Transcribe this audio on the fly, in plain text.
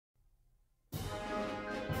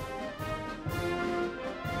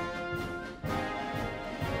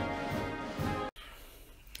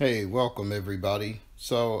Hey, welcome everybody.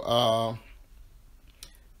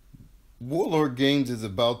 Warlord Games is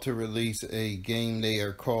about to release a game they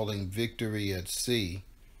are calling Victory at Sea.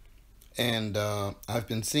 And I've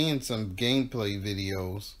been seeing some gameplay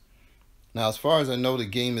videos. Now, as far as I know, the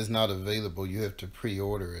game is not available. You have to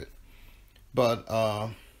pre-order it. But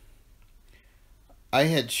I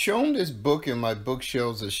had shown this book in my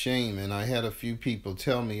bookshelves of shame, and I had a few people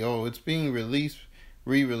tell me, oh, it's being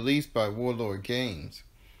re-released by Warlord Games.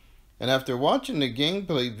 And after watching the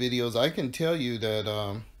gameplay videos, I can tell you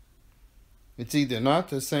that it's either not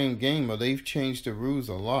the same game or they've changed the rules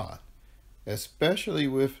a lot, especially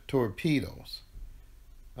with torpedoes.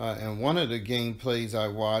 And one of the gameplays I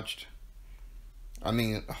watched,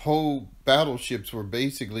 whole battleships were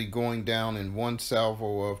basically going down in one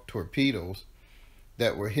salvo of torpedoes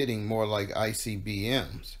that were hitting more like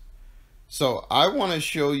ICBMs. So I want to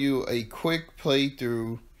show you a quick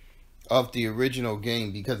playthrough of the original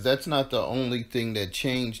game, because that's not the only thing that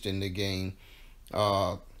changed in the game.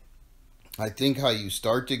 I think how you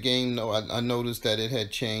start the game, though, I noticed that it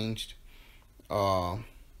had changed. I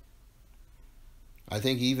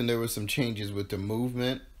think even there were some changes with the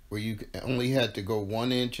movement, where you only had to go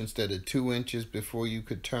 1 inch instead of 2 inches before you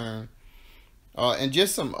could turn. And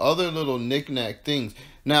just some other little knick-knack things.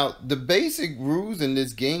 Now, the basic rules in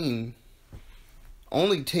this game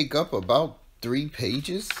only take up about 3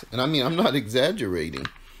 pages, and I'm not exaggerating.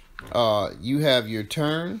 You have your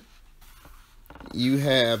turn, you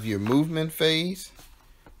have your movement phase,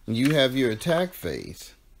 and you have your attack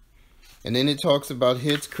phase. And then it talks about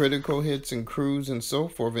hits, critical hits, and cruise, and so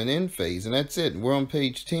forth, and end phase, and that's it. We're on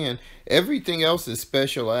page 10. Everything else is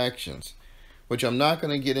special actions, which I'm not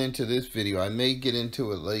going to get into this video. I may get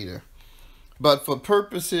into it later. But for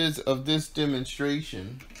purposes of this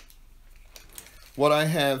demonstration, what I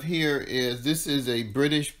have here is, this is a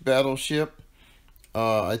British battleship.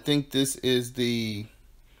 I think this is the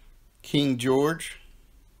King George.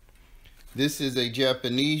 This is a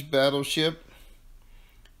Japanese battleship.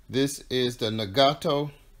 This is the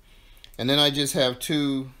Nagato. And then I just have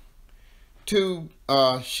two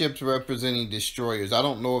ships representing destroyers. I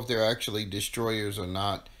don't know if they're actually destroyers or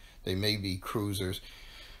not. They may be cruisers.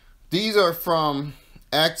 These are from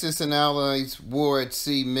Axis and Allies War at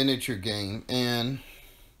Sea miniature game. And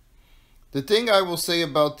the thing I will say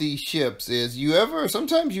about these ships is,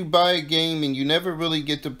 sometimes you buy a game and you never really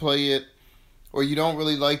get to play it, or you don't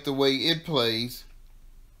really like the way it plays,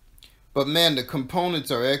 but man, the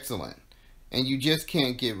components are excellent and you just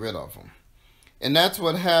can't get rid of them. And that's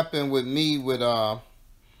what happened with me with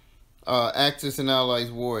Axis and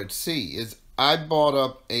Allies War at Sea, is I bought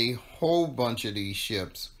up a whole bunch of these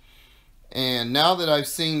ships. And now that I've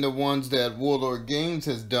seen the ones that Warlord Games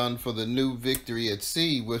has done for the new Victory at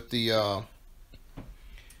Sea, with the,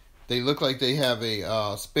 they look like they have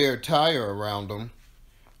a spare tire around them,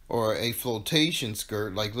 or a flotation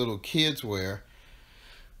skirt like little kids wear.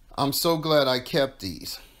 I'm so glad I kept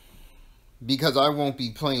these, because I won't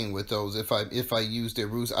be playing with those if I use their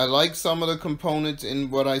rules. I like some of the components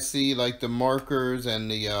in what I see, like the markers and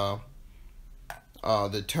the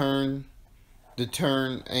turn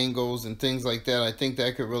angles and things like that. I think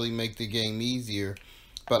that could really make the game easier.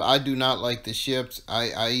 But I do not like the ships.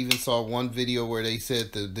 I even saw one video where they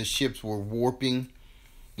said the ships were warping.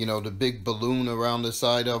 You know, the big balloon around the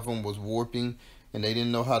side of them was warping, and they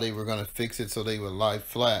didn't know how they were going to fix it, so they would lie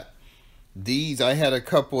flat. I had a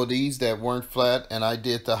couple of these that weren't flat, and I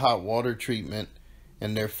did the hot water treatment,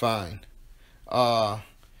 and they're fine.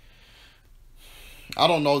 I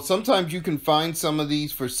don't know. Sometimes you can find some of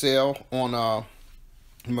these for sale on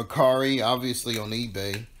Mercari, obviously on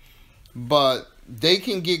eBay. But they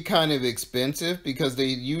can get kind of expensive, because they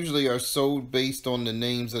usually are sold based on the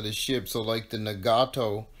names of the ship. So like the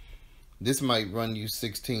Nagato, this might run you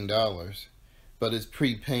 $16, but it's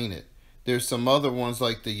pre-painted. There's some other ones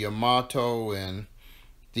like the Yamato and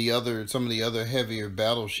some of the other heavier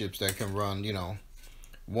battleships that can run, you know,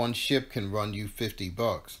 one ship can run you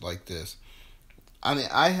 $50 like this.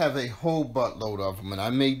 I have a whole buttload of them, and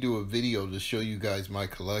I may do a video to show you guys my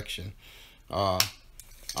collection. I'm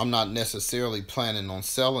not necessarily planning on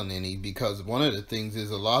selling any, because one of the things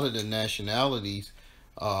is a lot of the nationalities,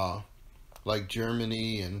 like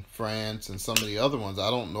Germany and France and some of the other ones,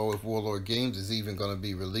 I don't know if Warlord Games is even going to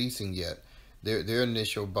be releasing yet. Their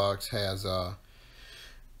initial box has, I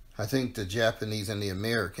think, the Japanese and the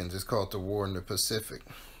Americans. It's called The War in the Pacific.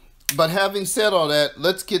 But having said all that,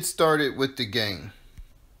 let's get started with the game.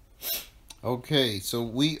 Okay, so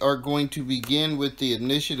we are going to begin with the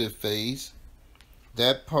initiative phase.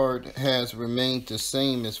 That part has remained the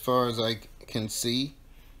same as far as I can see.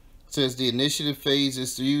 says the initiative phase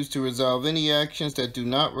is used to resolve any actions that do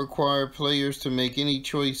not require players to make any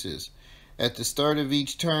choices. At the start of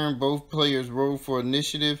each turn, both players roll for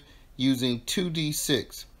initiative using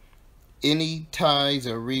 2d6. Any ties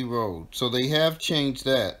are re-rolled. So they have changed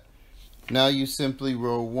that. Now you simply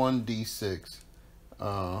roll 1d6.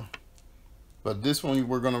 But this one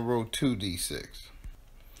we're going to roll 2d6.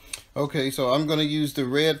 Okay, so I'm going to use the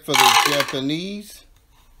red for the Japanese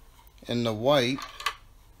and the white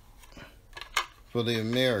for the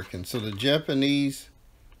Americans. So the Japanese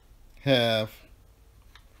have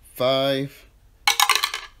 5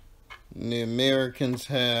 and the Americans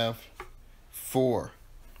have 4.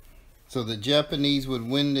 So the Japanese would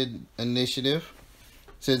win the initiative.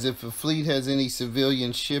 It says if a fleet has any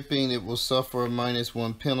civilian shipping, it will suffer a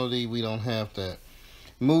 -1 penalty. We don't have that.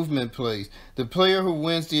 Movement plays. The player who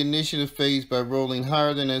wins the initiative phase by rolling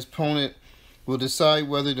higher than his opponent will decide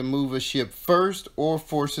whether to move a ship first or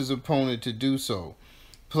force his opponent to do so.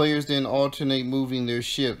 Players then alternate moving their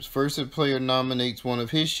ships. First, a player nominates one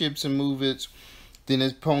of his ships and moves it. Then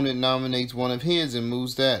his opponent nominates one of his and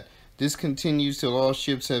moves that. This continues till all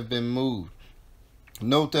ships have been moved.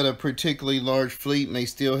 Note that a particularly large fleet may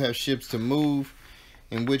still have ships to move,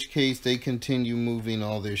 in which case they continue moving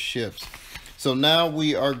all their ships. So now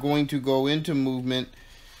we are going to go into movement.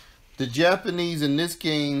 The Japanese in this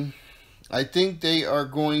game, I think they are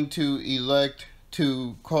going to elect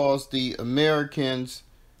to cause the Americans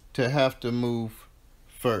to have to move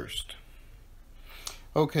first.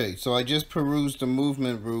 Okay, so I just perused the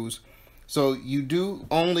movement rules. So you do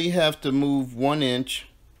only have to move 1 inch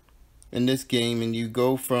in this game, and you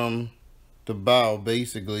go from the bow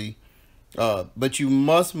basically. But you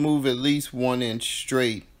must move at least 1 inch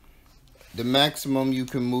straight. The maximum you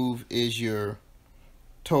can move is your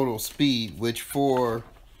total speed, which for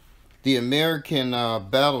the American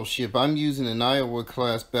battleship, I'm using an Iowa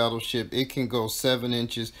class battleship, it can go 7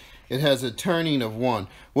 inches. It has a turning of 1.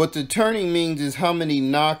 What the turning means is how many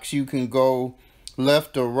knocks you can go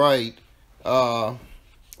left or right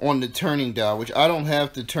on the turning dial, which I don't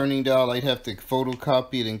have the turning dial. I'd have to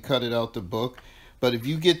photocopy it and cut it out the book. But if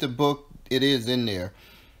you get the book, it is in there.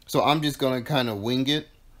 So I'm just going to kind of wing it.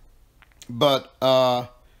 But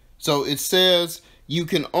so it says you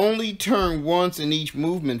can only turn once in each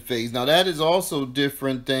movement phase. Now that is also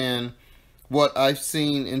different than what I've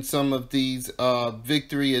seen in some of these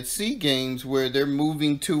Victory at Sea games, where they're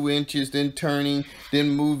moving 2 inches, then turning, then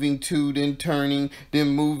moving 2, then turning, then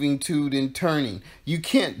moving 2, then turning. You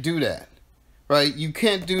can't do that, right? You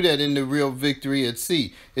can't do that in the real Victory at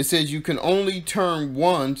Sea. It says you can only turn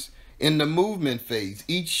once in the movement phase,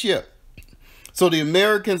 each ship. So the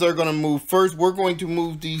Americans are going to move first. We're going to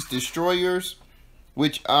move these destroyers,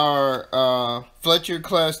 which are Fletcher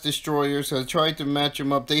class destroyers. I tried to match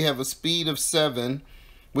them up. They have a speed of 7,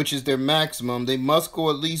 which is their maximum. They must go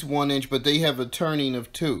at least 1 inch, but they have a turning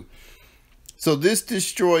of 2. So this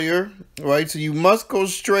destroyer, right, so you must go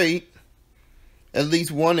straight at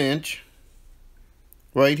least 1 inch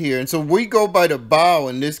right here. And so we go by the bow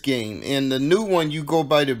in this game. And the new one, you go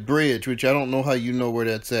by the bridge, which I don't know how you know where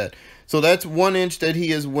that's at. So that's 1 inch that he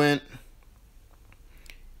has went.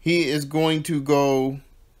 He is going to go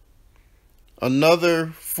another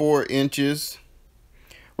 4 inches.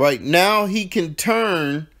 Right now he can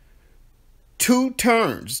turn 2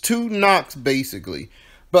 turns, 2 knocks basically.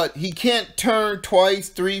 But he can't turn twice,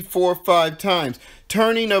 3, 4, 5 times.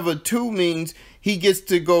 Turning of a 2 means he gets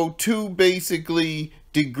to go 2 basically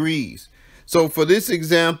degrees. So for this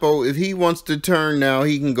example, if he wants to turn now,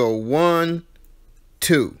 he can go 1,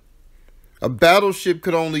 2. A battleship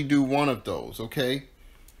could only do 1 of those, okay?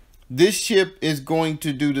 This ship is going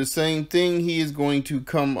to do the same thing. He is going to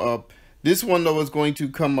come up. This one, though, is going to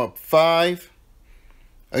come up 5.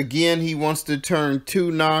 Again, he wants to turn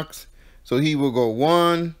 2 knocks. So he will go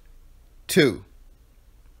 1, 2.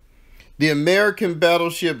 The American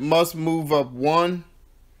battleship must move up 1.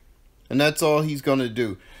 And that's all he's going to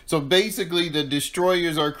do. So basically, the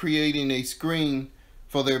destroyers are creating a screen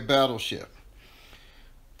for their battleship.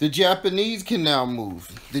 The Japanese can now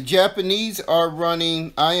move. The Japanese are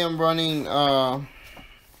running, I am running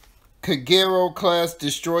Kagero class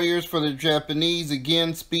destroyers for the Japanese.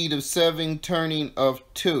 Again, speed of 7, turning of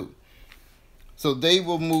 2. So they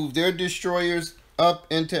will move their destroyers up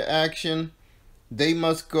into action. They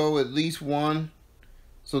must go at least 1.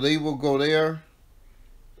 So they will go there.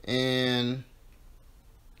 And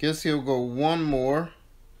guess he'll go 1 more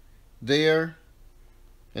there.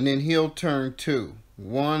 And then he'll turn 2.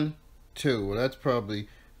 1, 2. Well, that's probably,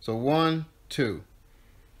 so 1, 2.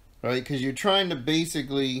 Right? Because you're trying to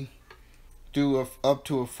basically do up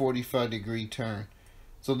to a 45-degree turn.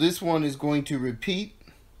 So this one is going to repeat.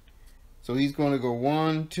 So he's going to go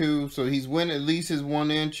 1, 2. So he's went at least his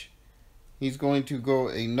 1 inch. He's going to go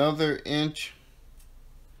another inch.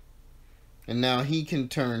 And now he can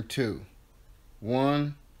turn 2.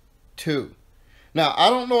 1, 2. Now, I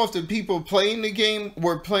don't know if the people playing the game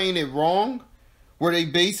were playing it wrong, where they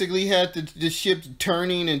basically had the ships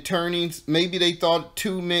turning and turning. Maybe they thought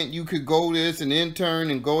 2 meant you could go this and then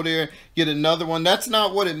turn and go there, get another one. That's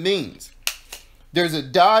not what it means. There's a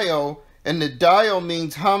dial, and the dial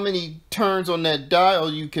means how many turns on that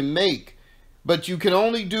dial you can make. But you can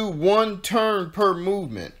only do 1 turn per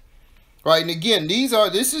movement. Right? And again,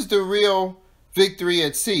 this is the real Victory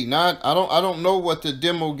at Sea. I don't know what the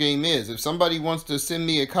demo game is. If somebody wants to send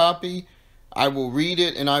me a copy, I will read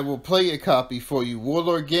it and I will play a copy for you.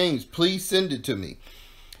 Warlord Games, please send it to me.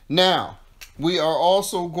 Now, we are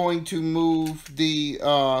also going to move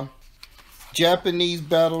the Japanese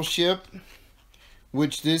battleship,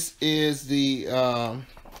 which this is the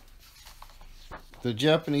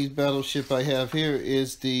Japanese battleship I have here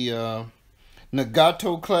is the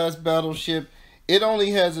Nagato class battleship. It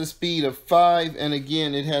only has a speed of 5, and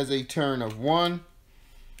again, it has a turn of 1.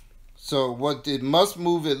 So what it must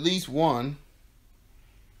move at least 1.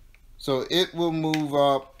 So it will move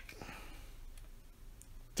up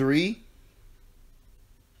 3.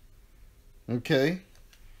 Okay.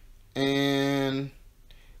 And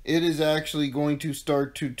it is actually going to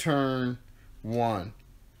start to turn 1.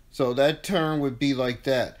 So that turn would be like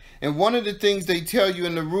that. And one of the things they tell you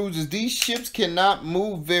in the rules is these ships cannot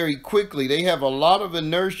move very quickly. They have a lot of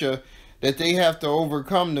inertia that they have to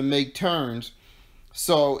overcome to make turns.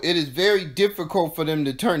 So it is very difficult for them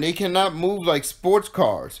to turn. They cannot move like sports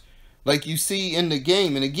cars, like you see in the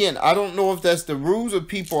game. And again, I don't know if that's the rules or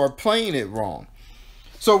people are playing it wrong.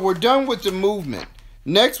 So we're done with the movement.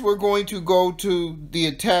 Next, we're going to go to the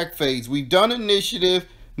attack phase. We've done initiative,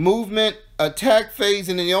 movement, attack phase,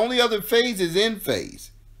 and then the only other phase is end phase.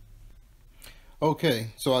 Okay,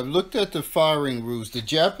 so I've looked at the firing rules. The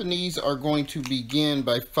Japanese are going to begin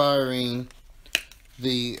by firing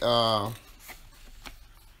the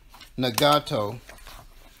Nagato.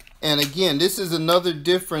 And again, this is another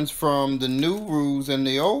difference from the new rules and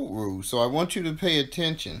the old rules. So I want you to pay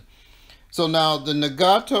attention. So now the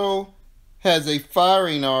Nagato has a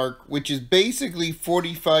firing arc, which is basically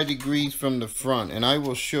 45 degrees from the front. And I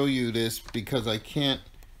will show you this because I can't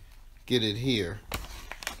get it here.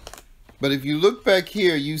 But if you look back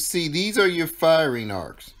here, you see these are your firing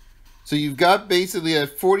arcs. So you've got basically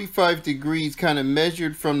at 45 degrees kind of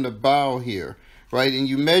measured from the bow here, right? And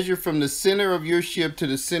you measure from the center of your ship to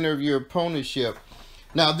the center of your opponent's ship.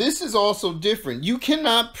 Now this is also different. You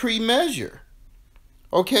cannot pre-measure,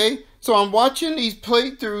 okay? So I'm watching these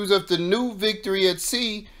playthroughs of the new Victory at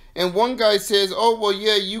Sea, and one guy says, oh, well,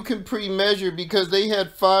 yeah, you can pre-measure because they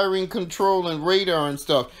had firing control and radar and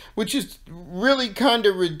stuff, which is really kind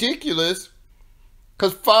of ridiculous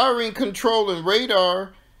because firing control and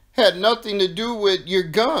radar had nothing to do with your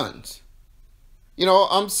guns. You know,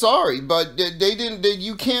 I'm sorry, but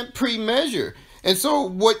you can't pre-measure. And so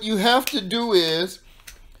what you have to do is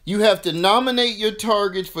you have to nominate your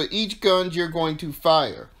targets for each gun you're going to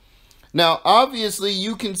fire. Now, obviously,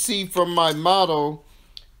 you can see from my model,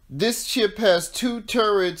 this ship has 2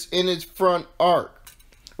 turrets in its front arc,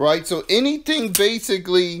 right? So anything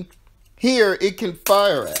basically here it can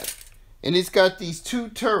fire at. And it's got these 2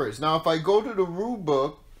 turrets. Now, if I go to the rule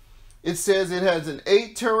book, it says it has an A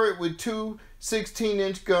turret with 2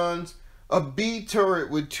 16-inch guns, a B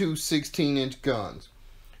turret with 2 16-inch guns,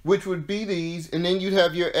 which would be these. And then you'd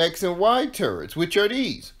have your X and Y turrets, which are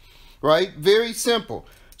these, right? Very simple.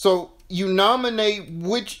 So you nominate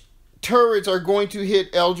which turrets are going to hit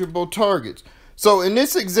eligible targets. So in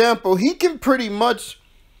this example, he can pretty much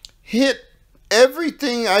hit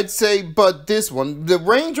everything, I'd say, but this one. The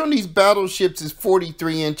range on these battleships is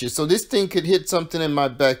 43 inches. So this thing could hit something in my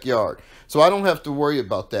backyard. So I don't have to worry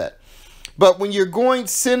about that. But when you're going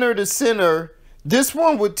center to center, this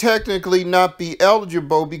one would technically not be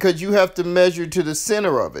eligible because you have to measure to the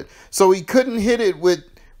center of it. So he couldn't hit it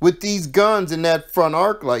with these guns in that front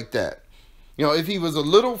arc like that. You know, if he was a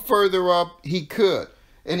little further up, he could.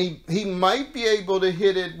 And he might be able to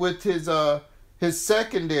hit it with his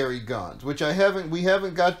secondary guns, which we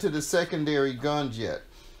haven't got to the secondary guns yet.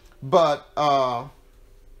 But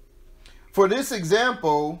for this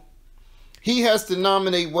example, he has to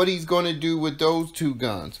nominate what he's going to do with those 2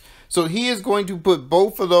 guns. So he is going to put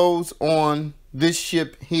both of those on this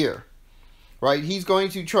ship here, right? He's going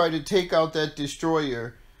to try to take out that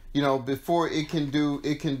destroyer, you know, before it can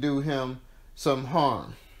do him some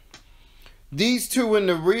harm. These 2 in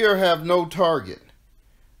the rear have no target,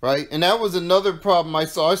 right? And that was another problem I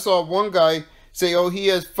saw. I saw one guy say, oh, he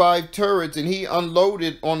has 5 turrets and he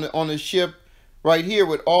unloaded on the ship right here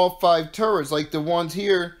with all 5 turrets, like the ones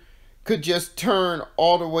here could just turn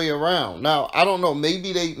all the way around. Now, I don't know,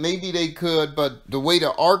 maybe they could, but the way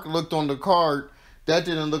the arc looked on the card, that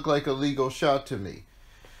didn't look like a legal shot to me.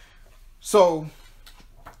 So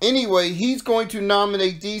anyway, he's going to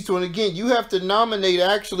nominate these two. And again, you have to nominate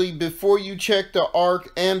actually before you check the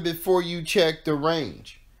arc and before you check the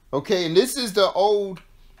range. Okay, and this is the old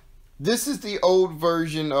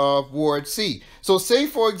version of War at Sea. So say,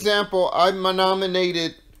 for example, I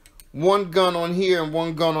nominated 1 gun on here and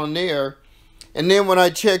 1 gun on there. And then when I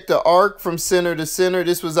checked the arc from center to center,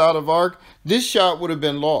 this was out of arc. This shot would have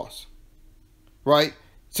been lost. Right?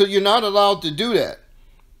 So you're not allowed to do that.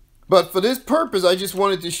 But for this purpose, I just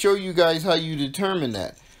wanted to show you guys how you determine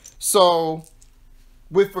that. So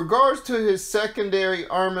with regards to his secondary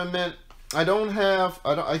armament, I don't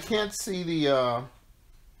see the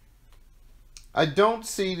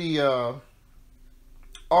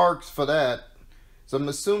arcs for that. So I'm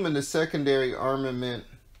assuming the secondary armament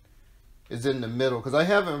is in the middle, because I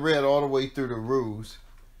haven't read all the way through the rules.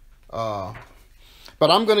 But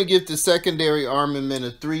I'm going to give the secondary armament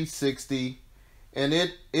a 360, and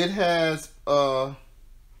it has attack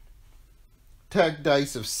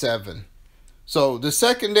dice of 7. So the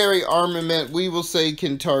secondary armament, we will say,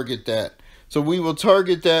 can target that. So we will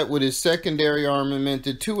target that with his secondary armament.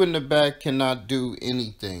 The 2 in the back cannot do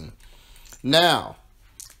anything. Now,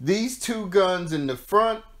 these 2 guns in the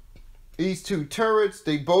front, these 2 turrets,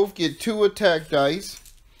 they both get 2 attack dice.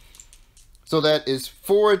 So that is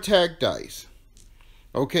 4 attack dice.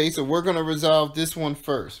 Okay, so we're going to resolve this one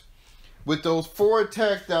first. With those 4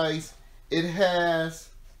 attack dice, it has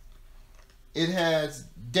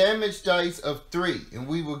damage dice of 3, and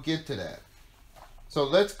we will get to that. So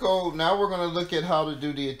let's go. Now we're going to look at how to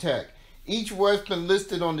do the attack. Each weapon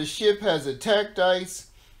listed on the ship has attack dice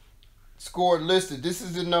scored listed. This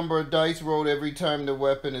is the number of dice rolled every time the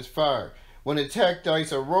weapon is fired. When attack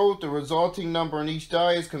dice are rolled, the resulting number on each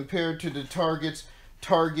die is compared to the target's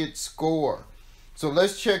target score. So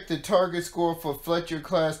let's check the target score for Fletcher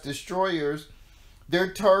class destroyers.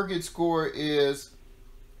 Their target score is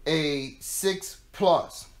a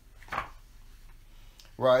 6+,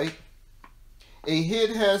 right? A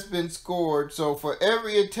hit has been scored. So for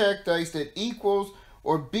every attack dice that equals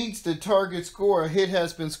or beats the target score, a hit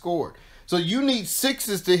has been scored. So you need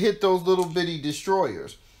 6s to hit those little bitty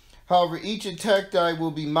destroyers. However, each attack die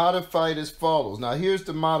will be modified as follows. Now here's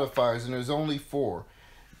the modifiers, and there's only 4.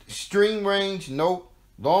 Extreme range, nope.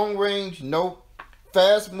 Long range, nope.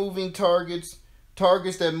 Fast moving targets,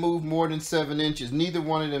 targets that move more than 7 inches. Neither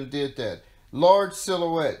one of them did that. Large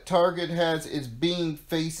silhouette, target has its beam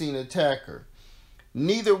facing attacker.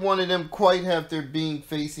 Neither one of them quite have their beam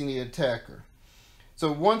facing the attacker. So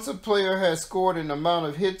once a player has scored an amount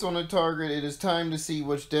of hits on a target, it is time to see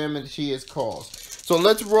which damage he has caused. So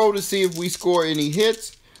let's roll to see if we score any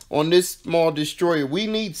hits on this small destroyer. We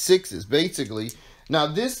need 6s basically. Now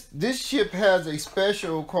this ship has a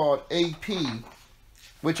special called AP,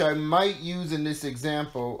 which I might use in this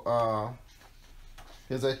example,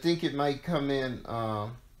 because I think it might come in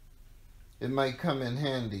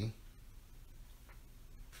handy.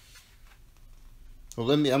 Well,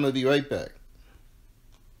 I'm gonna be right back.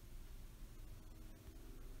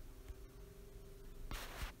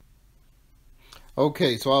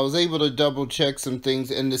 Okay, so I was able to double check some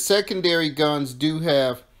things, and the secondary guns do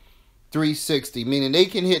have 360, meaning they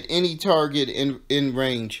can hit any target in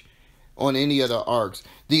range on any of the arcs.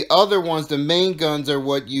 The other ones, the main guns, are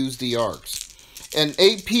what use the arcs. And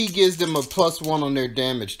AP gives them a +1 on their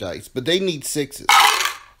damage dice, but they need 6s.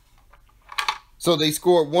 So they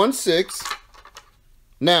scored 1 6.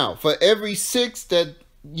 Now, for every 6 that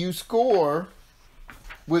you score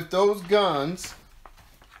with those guns,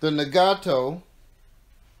 the Nagato,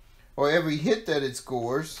 or every hit that it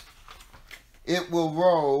scores, it will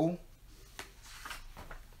roll,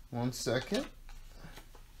 1 second.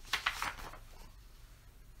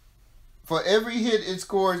 For every hit it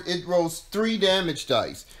scores, it rolls 3 damage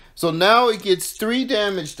dice. So now it gets 3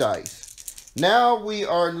 damage dice. Now we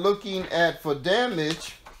are looking at, for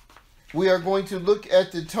damage, we are going to look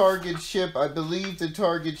at the target ship. I believe the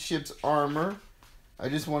target ship's armor. I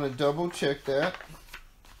just want to double check that.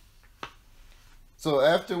 So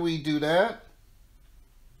after we do that,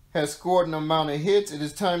 has scored an amount of hits, it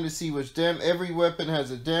is time to see which every weapon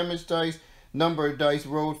has a damage dice, number of dice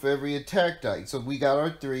rolled for every attack dice. So we got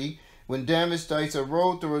our 3. When damage dice are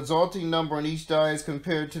rolled, the resulting number on each die is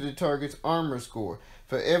compared to the target's armor score.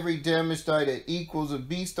 For every damage die that equals or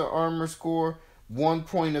beats the armor score, 1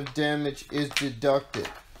 point of damage is deducted.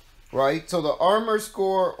 right? So the armor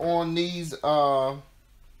score on these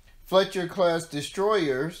Fletcher class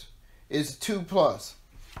destroyers is 2+.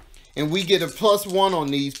 And we get a +1 on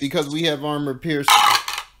these because we have armor piercing.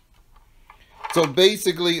 So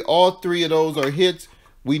basically all 3 of those are hits.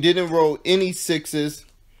 We didn't roll any 6s.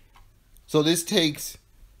 So this takes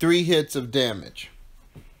 3 hits of damage.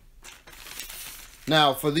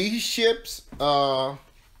 Now for these ships,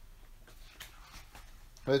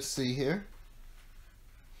 let's see here.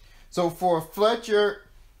 So for Fletcher,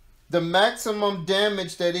 the maximum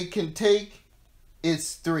damage that it can take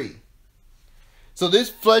is 3. So this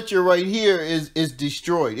Fletcher right here is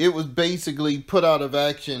destroyed. It was basically put out of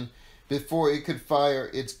action before it could fire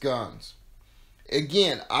its guns.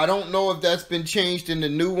 Again, I don't know if that's been changed in the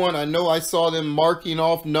new one. I know I saw them marking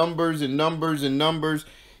off numbers and numbers and numbers.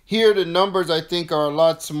 Here the numbers I think are a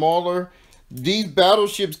lot smaller. These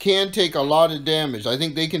battleships can take a lot of damage. I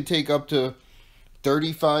think they can take up to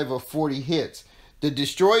 35 or 40 hits. The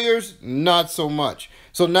destroyers, not so much.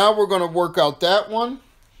 So now we're going to work out that one.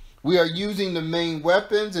 We are using the main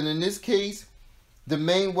weapons, and in this case, the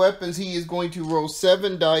main weapons, he is going to roll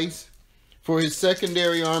 7 dice for his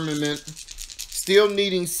secondary armament, still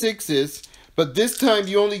needing 6s, but this time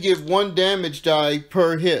you only get 1 damage die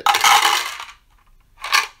per hit.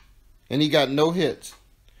 And he got no hits.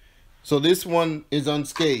 So this one is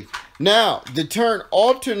unscathed. Now, the turn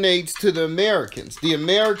alternates to the Americans. The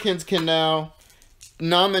Americans can now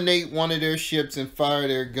nominate one of their ships and fire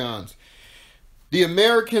their guns. The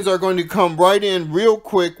Americans are going to come right in real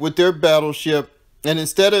quick with their battleship, and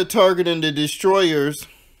instead of targeting the destroyers,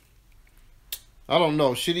 I don't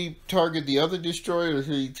know, should he target the other destroyer or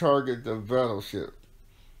should he target the battleship?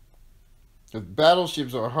 The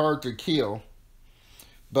battleships are hard to kill,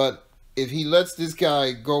 but if he lets this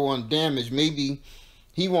guy go undamaged, maybe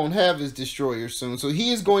he won't have his destroyer soon. So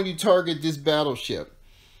he is going to target this battleship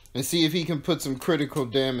and see if he can put some critical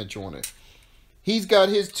damage on it. He's got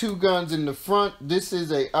his 2 guns in the front. This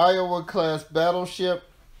is a Iowa class battleship.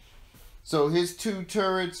 So his 2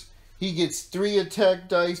 turrets, he gets 3 attack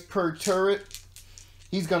dice per turret.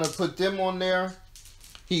 He's going to put them on there.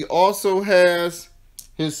 He also has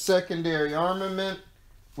his secondary armament,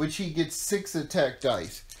 which he gets 6 attack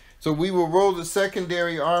dice. So we will roll the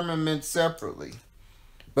secondary armament separately.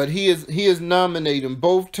 But he is nominating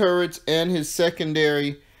both turrets and his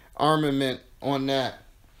secondary armament on that.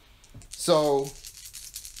 So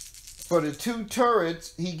for the 2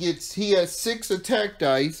 turrets, he has 6 attack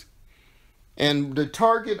dice, and the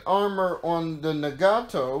target armor on the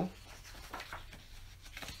Nagato,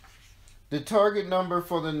 the target number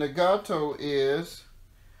for the Nagato is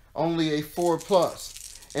only a 4+.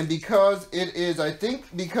 And because it is, I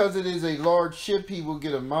think because it is a large ship, he will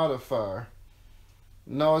get a modifier.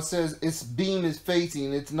 No, it says its beam is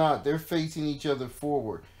facing. It's not. They're facing each other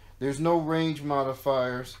forward. There's no range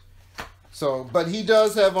modifiers. So, but he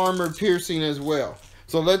does have armor piercing as well.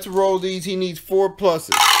 So let's roll these. He needs 4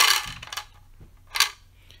 pluses.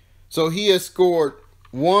 So he has scored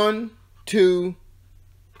 1, 2,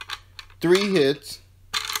 3 hits.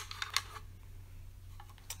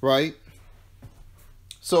 Right?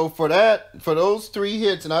 So for those 3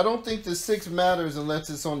 hits, and I don't think the 6 matters unless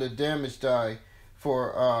it's on the damage die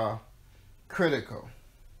for critical.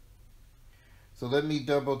 So let me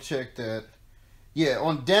double check that. Yeah,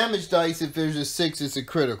 on damage dice, if there's a 6, it's a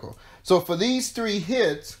critical. So for these 3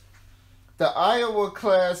 hits, the Iowa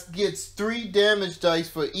class gets 3 damage dice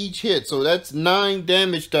for each hit. So that's 9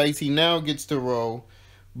 damage dice he now gets to roll.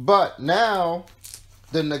 But now,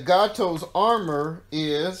 the Nagato's armor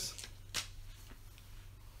is...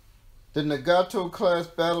 The Nagato class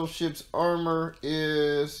battleship's armor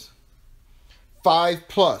is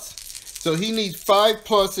 5+. So he needs 5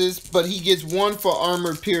 pluses, but he gets 1 for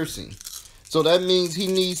armor piercing. So that means he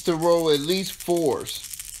needs to roll at least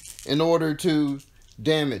 4s in order to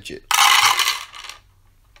damage it.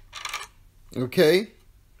 Okay?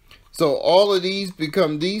 So all of these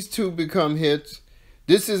 2 become hits.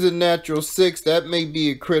 This is a natural 6. That may be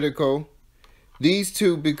a critical. These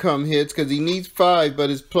 2 become hits because he needs 5, but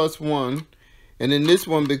it's +1. And then this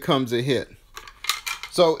one becomes a hit.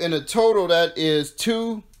 So in a total, that is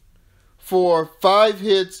 2, 4, 5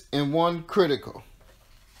 hits and 1 critical.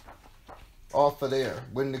 Off of there.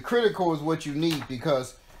 When the critical is what you need,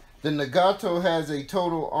 because the Nagato has a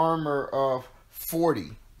total armor of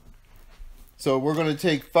 40. So we're going to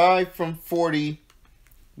take 5 from 40,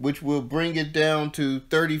 which will bring it down to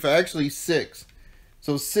 35. Actually 6.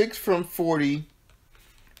 So 6 from 40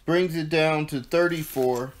 brings it down to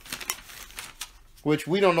 34, which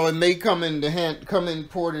we don't know. It may come in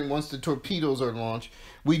important once the torpedoes are launched.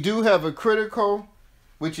 We do have a critical,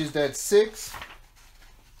 which is that 6.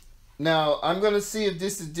 Now, I'm going to see if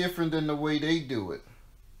this is different than the way they do it.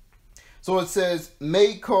 So it says,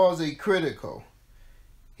 may cause a critical.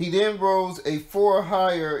 He then rolls a 4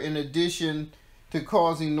 higher in addition to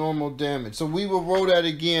causing normal damage. So we will roll that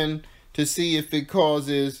again to see if it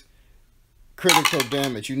causes critical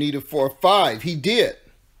damage. You need a 5. He did.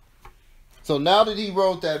 So now that he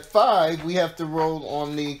rolled that 5, we have to roll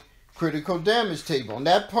on the critical damage table. And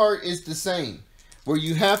that part is the same, where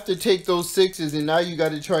you have to take those 6s and now you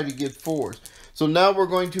got to try to get 4s. So now we're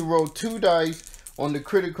going to roll 2 dice on the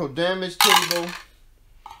critical damage table.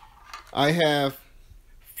 I have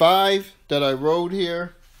 5 that I rolled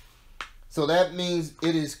here. So that means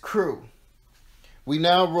it is crew. We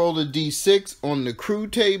now roll a d6 on the crew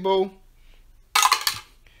table.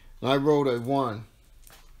 I rolled a 1.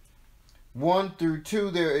 1 through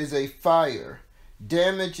 2, there is a fire.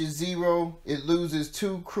 Damage is 0. It loses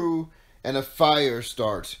 2 crew and a fire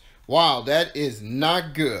starts. Wow, that is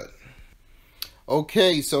not good.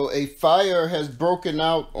 Okay, so a fire has broken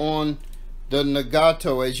out on the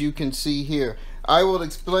Nagato, as you can see here. I will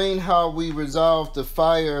explain how we resolve the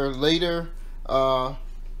fire later. I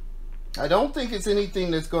don't think it's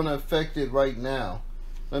anything that's going to affect it right now.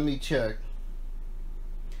 Let me check.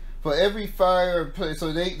 For every fire,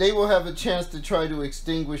 so they will have a chance to try to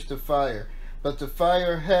extinguish the fire. But the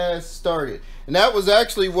fire has started. And that was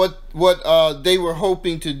actually what they were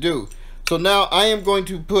hoping to do. So now I am going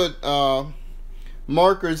to put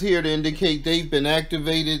markers here to indicate they've been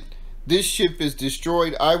activated. This ship is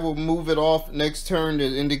destroyed. I will move it off next turn to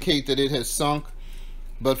indicate that it has sunk.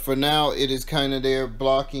 But for now, it is kind of there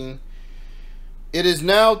blocking. It is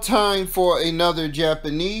now time for another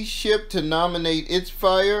Japanese ship to nominate its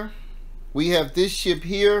fire. We have this ship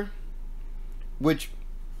here, which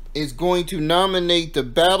is going to nominate the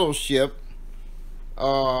battleship.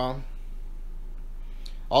 Although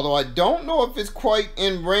I don't know if it's quite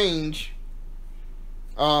in range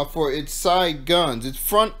for its side guns. Its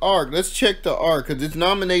front arc. Let's check the arc, because it's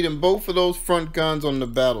nominating both of those front guns on the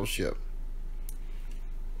battleship.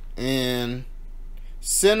 And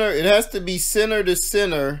center, it has to be center to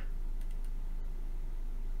center,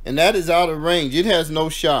 and that is out of range. It has no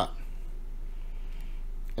shot,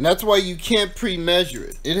 and that's why you can't pre-measure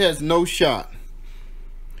it. It has no shot.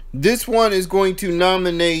 This one is going to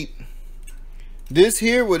nominate this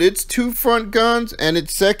here with its 2 front guns and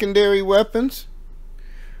its secondary weapons.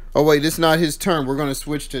 Oh wait, it's not his turn. We're going to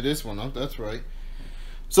switch to this one. Oh, that's right.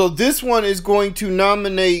 So this one is going to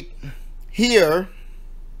nominate here,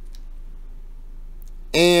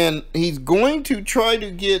 and he's going to try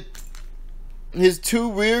to get his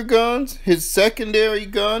 2 rear guns, his secondary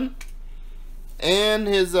gun, and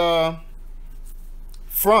his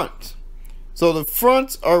front. So the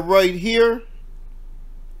fronts are right here.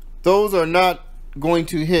 Those are not going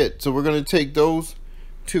to hit. So we're going to take those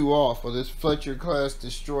 2 off of this Fletcher class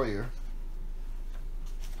destroyer.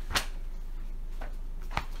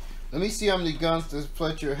 Let me see how many guns this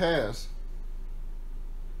Fletcher has.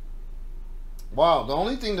 Wow, the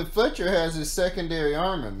only thing the Fletcher has is secondary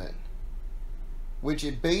armament, which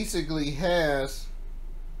it basically has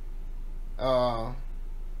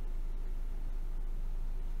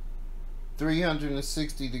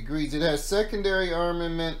 360 degrees. It has secondary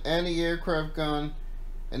armament, anti-aircraft gun,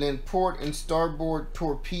 and then port and starboard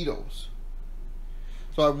torpedoes.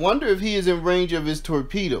 So I wonder if he is in range of his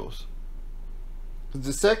torpedoes, because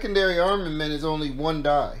the secondary armament is only 1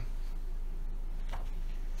 die.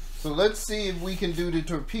 So let's see if we can do the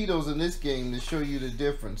torpedoes in this game to show you the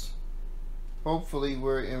difference. Hopefully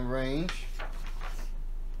we're in range.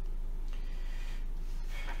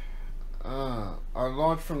 Are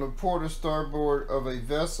launched from the port or starboard of a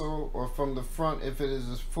vessel or from the front if it is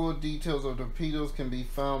as full details of torpedoes can be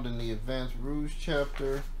found in the advanced rules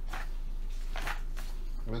chapter.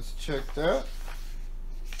 Let's check that.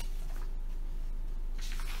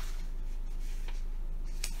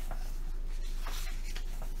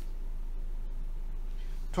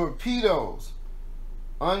 Torpedoes,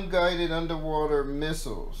 unguided underwater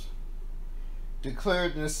missiles.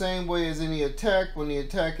 Declared in the same way as any attack. When the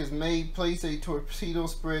attack is made, place a torpedo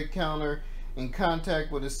spread counter in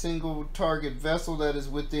contact with a single target vessel that is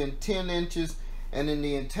within 10 inches and in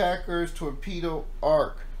the attacker's torpedo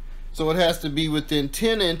arc. So it has to be within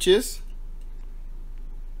 10 inches,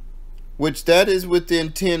 which that is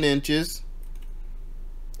within 10 inches,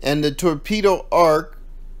 and the torpedo arc.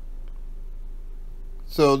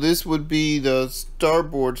 So this would be the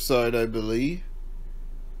starboard side, I believe.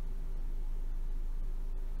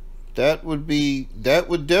 That would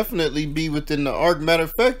definitely be within the arc. Matter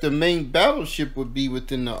of fact, the main battleship would be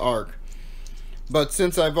within the arc. But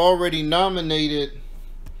since I've already nominated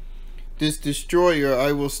this destroyer,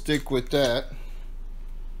 I will stick with that.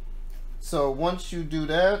 So once you do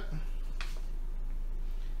that,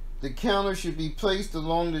 the counter should be placed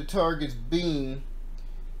along the target's beam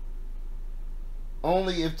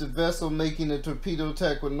only if the vessel making a torpedo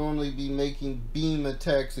attack would normally be making beam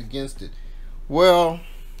attacks against it. Well,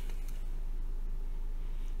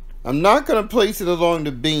 I'm not going to place it along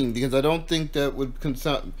the beam because I don't think that would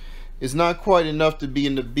it's not quite enough to be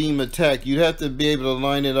in the beam attack. You'd have to be able to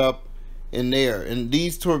line it up in there. And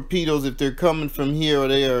these torpedoes, if they're coming from here or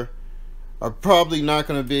there, are probably not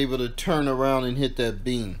going to be able to turn around and hit that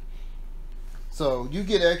beam. So you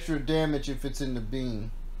get extra damage if it's in the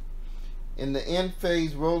beam. In the end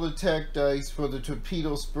phase, roll attack dice for the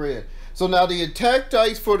torpedo spread. So now the attack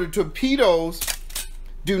dice for the torpedoes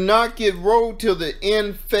do not get rolled till the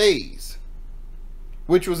end phase,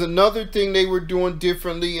 which was another thing they were doing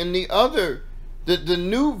differently in the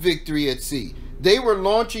new Victory at Sea. They were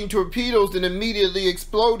launching torpedoes and immediately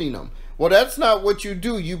exploding them. Well, that's not what you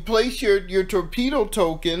do. You place your torpedo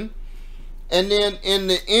token, and then in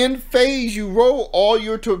the end phase, you roll all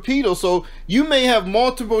your torpedoes. So you may have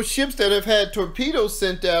multiple ships that have had torpedoes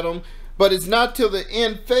sent at them, but it's not till the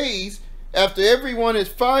end phase, after everyone is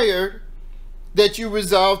fired, that you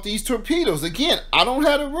resolve these torpedoes. Again, I don't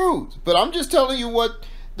have the rules, but I'm just telling you what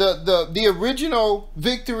the original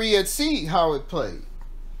Victory at Sea, how it played.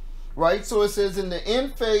 Right? So it says in the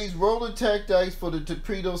end phase, roll attack dice for the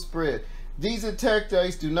torpedo spread. These attack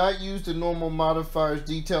dice do not use the normal modifiers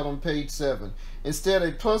detailed on page 7. Instead,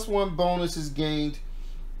 a +1 bonus is gained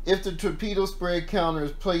if the torpedo spread counter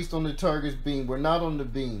is placed on the target's beam. We're not on the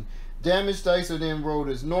beam. Damage dice are then rolled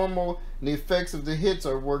as normal, and the effects of the hits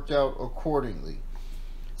are worked out accordingly.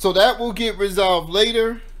 So that will get resolved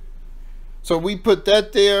later. So we put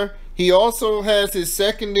that there. He also has his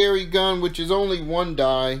secondary gun, which is only 1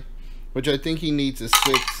 die, which I think he needs a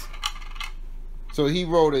 6. So he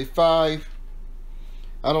rolled a 5.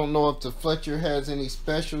 I don't know if the Fletcher has any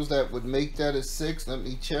specials that would make that a 6. Let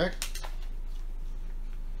me check.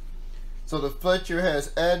 So the Fletcher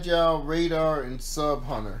has Agile, Radar, and Sub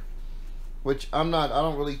Hunter, which I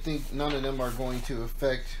don't really think none of them are going to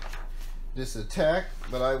affect this attack,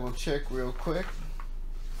 but I will check real quick.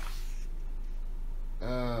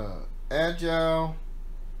 Agile,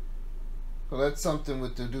 well, that's something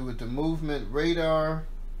to do with the movement. Radar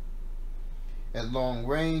at long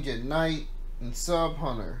range at night, and Sub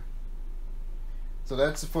Hunter, so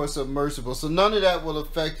that's for submersible. So none of that will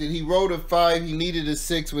affect it. He rolled a 5. He needed a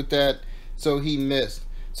 6 with that, so he missed.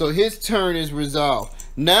 So his turn is resolved.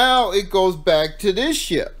 Now it goes back to this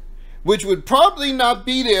ship, which would probably not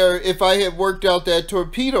be there if I had worked out that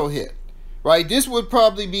torpedo hit. Right? This would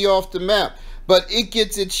probably be off the map, but it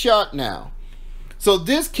gets its shot now. So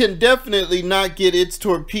this can definitely not get its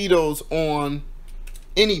torpedoes on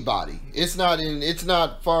anybody. It's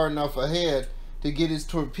not far enough ahead to get its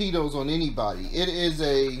torpedoes on anybody. It is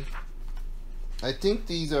I think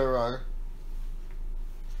these are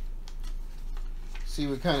see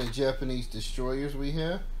what kind of Japanese destroyers we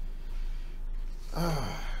have.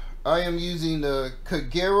 I am using the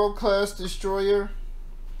Kagero class destroyer.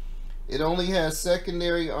 It only has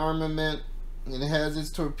secondary armament. It has its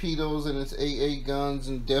torpedoes and its AA guns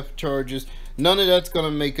and depth charges. None of that's going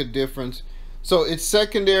to make a difference. So its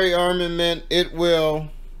secondary armament, it will...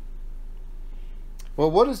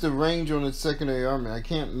 Well, what is the range on its secondary armament? I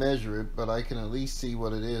can't measure it, but I can at least see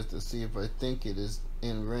what it is to see if I think it is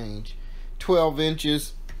in range. 12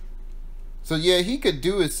 inches. So yeah, he could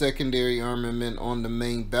do his secondary armament on the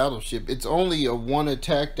main battleship. It's only a 1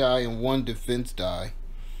 attack die and 1 defense die.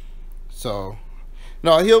 So,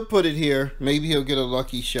 no, he'll put it here. Maybe he'll get a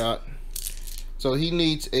lucky shot. So he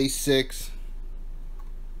needs a 6.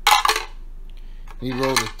 He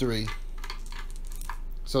rolled a 3.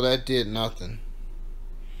 So that did nothing.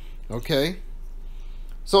 Okay.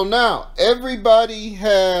 So now, everybody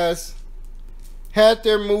has had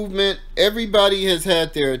their movement. Everybody has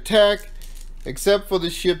had their attack, except for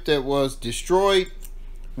the ship that was destroyed.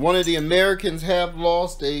 One of the Americans have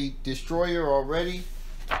lost a destroyer already.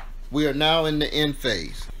 We are now in the end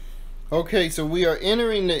phase. Okay, so we are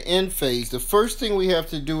entering the end phase. The first thing we have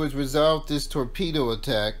to do is resolve this torpedo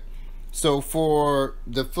attack. So for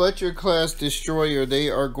the Fletcher class destroyer, they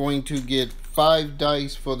are going to get 5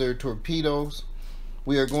 dice for their torpedoes.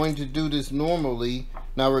 We are going to do this normally.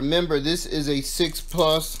 Now remember, this is a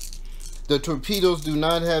 6+. The torpedoes do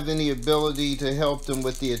not have any ability to help them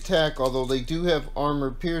with the attack, although they do have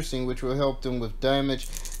armor piercing, which will help them with damage.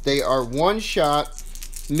 They are 1 shot,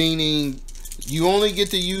 meaning you only get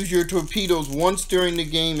to use your torpedoes once during the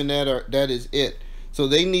game, and that is it. So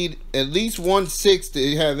they need at least 1/6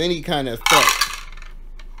 to have any kind of effect.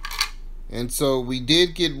 And so we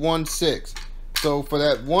did get 1/6. So for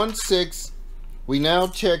that 1/6, we now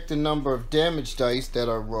check the number of damage dice that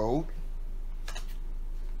are rolled.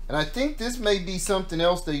 And I think this may be something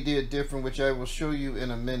else they did different, which I will show you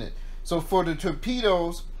in a minute. So for the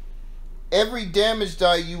torpedoes, every damage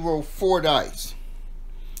die you roll 4 dice.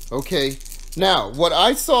 Okay. Now, what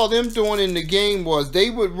I saw them doing in the game was they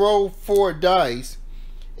would roll 4 dice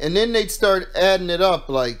and then they'd start adding it up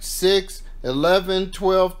like 6, 11,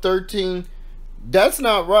 12, 13. That's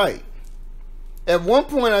not right. At one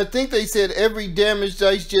point, I think they said every damage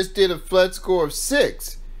dice just did a flat score of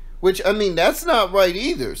 6. Which, I mean, that's not right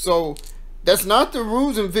either. So, that's not the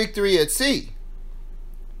rules in Victory at Sea.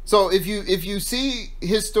 So, if you see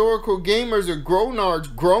historical gamers or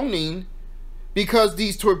grognards groaning because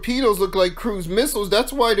these torpedoes look like cruise missiles,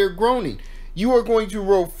 that's why they're groaning. You are going to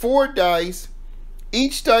roll 4 dice.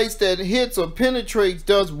 Each dice that hits or penetrates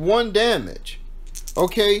does 1 damage.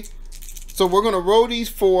 Okay? So, we're going to roll these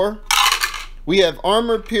 4. We have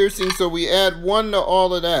armor piercing, so we add 1 to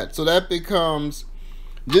all of that. So, that becomes...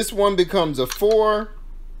 This one becomes a 4.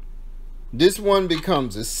 This one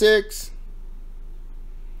becomes a 6.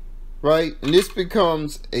 Right? And this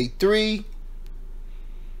becomes a 3.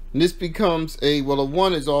 And this becomes a... Well, a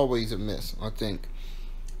 1 is always a miss, I think.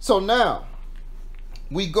 So now,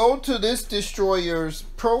 we go to this destroyer's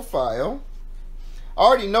profile. I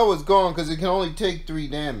already know it's gone because it can only take 3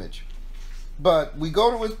 damage. But we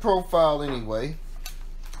go to his profile anyway.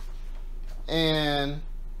 And...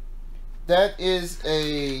 that is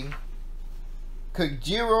a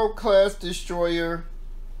Kajiro class destroyer.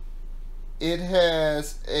 It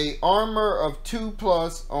has a armor of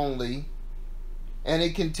 2+ only, and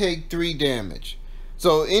it can take 3 damage.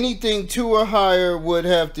 So anything 2 or higher would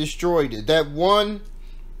have destroyed it. That 1,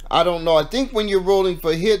 I don't know. I think when you're rolling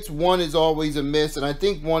for hits, 1 is always a miss, and I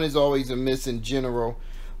think 1 is always a miss in general.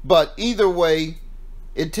 But either way,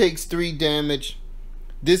 it takes 3 damage.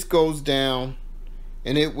 This goes down,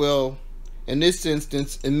 and it will... in this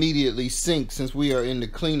instance, immediately sink since we are in the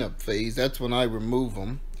cleanup phase. That's when I remove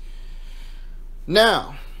them.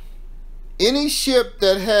 Now, any ship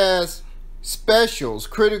that has specials,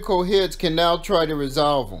 critical hits, can now try to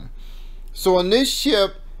resolve them. So on this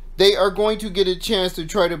ship, they are going to get a chance to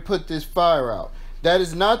try to put this fire out. That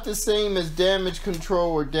is not the same as damage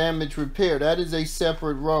control or damage repair. That is a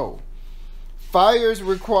separate roll. Fires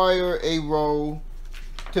require a roll.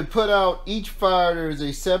 To put out each fire, there is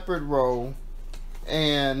a separate roll.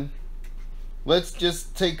 And let's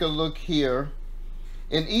just take a look here.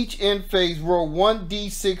 In each end phase, roll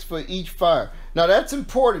 1d6 for each fire. Now that's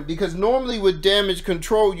important because normally with damage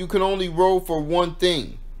control, you can only roll for one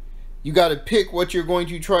thing. You got to pick what you're going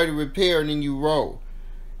to try to repair and then you roll.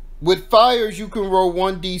 With fires, you can roll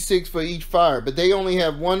 1d6 for each fire, but they only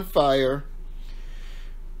have 1 fire.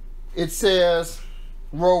 It says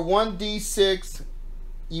roll 1d6.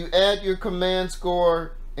 You add your command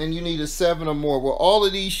score and you need a 7 or more. Well, all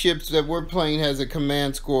of these ships that we're playing has a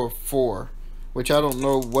command score of 4, which I don't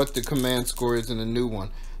know what the command score is in the new one.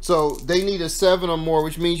 So they need a 7 or more,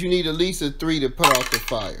 which means you need at least a 3 to put out the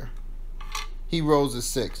fire. He rolls a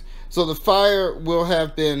 6. So the fire will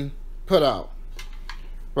have been put out,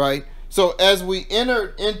 right? So as we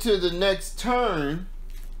enter into the next turn,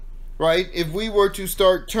 right, if we were to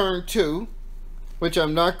start turn 2, which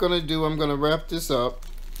I'm not going to do, I'm going to wrap this up.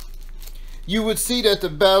 You would see that the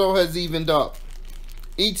battle has evened up.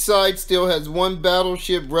 Each side still has 1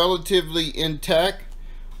 battleship relatively intact,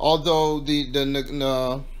 although the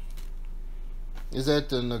is that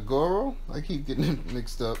the Nagoro? I keep getting it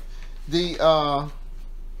mixed up. The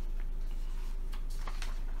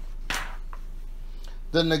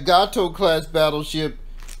Nagato class battleship,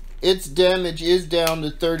 its damage is down to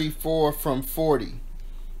 34 from 40,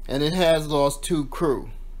 and it has lost 2 crew.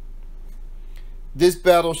 This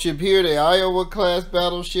battleship here, the Iowa class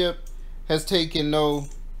battleship, has taken no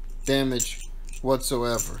damage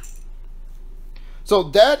whatsoever. So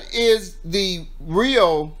that is the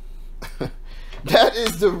real that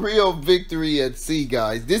is the real Victory at Sea,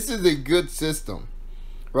 guys. This is a good system,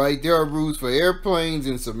 right? There are rules for airplanes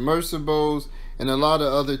and submersibles and a lot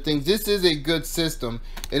of other things. This is a good system,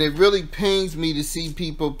 and it really pains me to see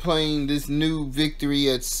people playing this new Victory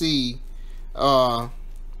at Sea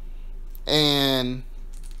and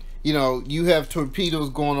you know, you have torpedoes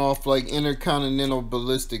going off like intercontinental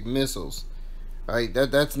ballistic missiles, right?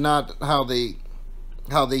 That's not how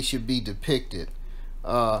they should be depicted.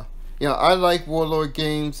 You know, I like Warlord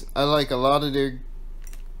games. I like a lot of their...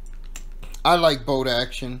 I like boat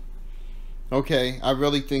action. Okay, I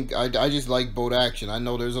really think... I just like boat action. I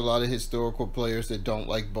know there's a lot of historical players that don't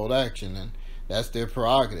like boat action, and that's their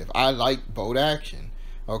prerogative. I like boat action.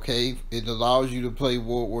 Okay, it allows you to play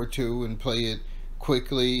World War II and play it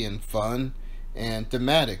quickly and fun and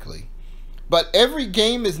thematically. But every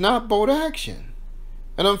game is not boat action.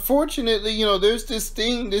 And unfortunately, you know, there's this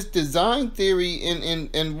thing, this design theory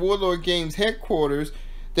in Warlord Games headquarters,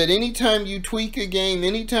 that anytime you tweak a game,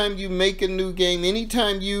 anytime you make a new game,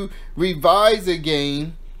 anytime you revise a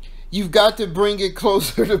game, you've got to bring it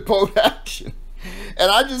closer to boat action. And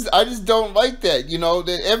I just don't like that, you know,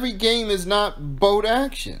 that every game is not boat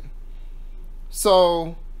action.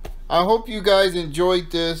 So I hope you guys enjoyed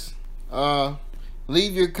this.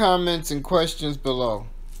 Leave your comments and questions below.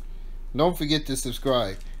 Don't forget to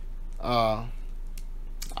subscribe.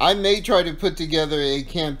 I may try to put together a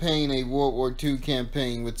campaign, a World War II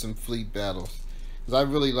campaign with some fleet battles, because I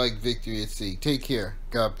really like Victory at Sea. Take care.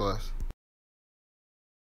 God bless.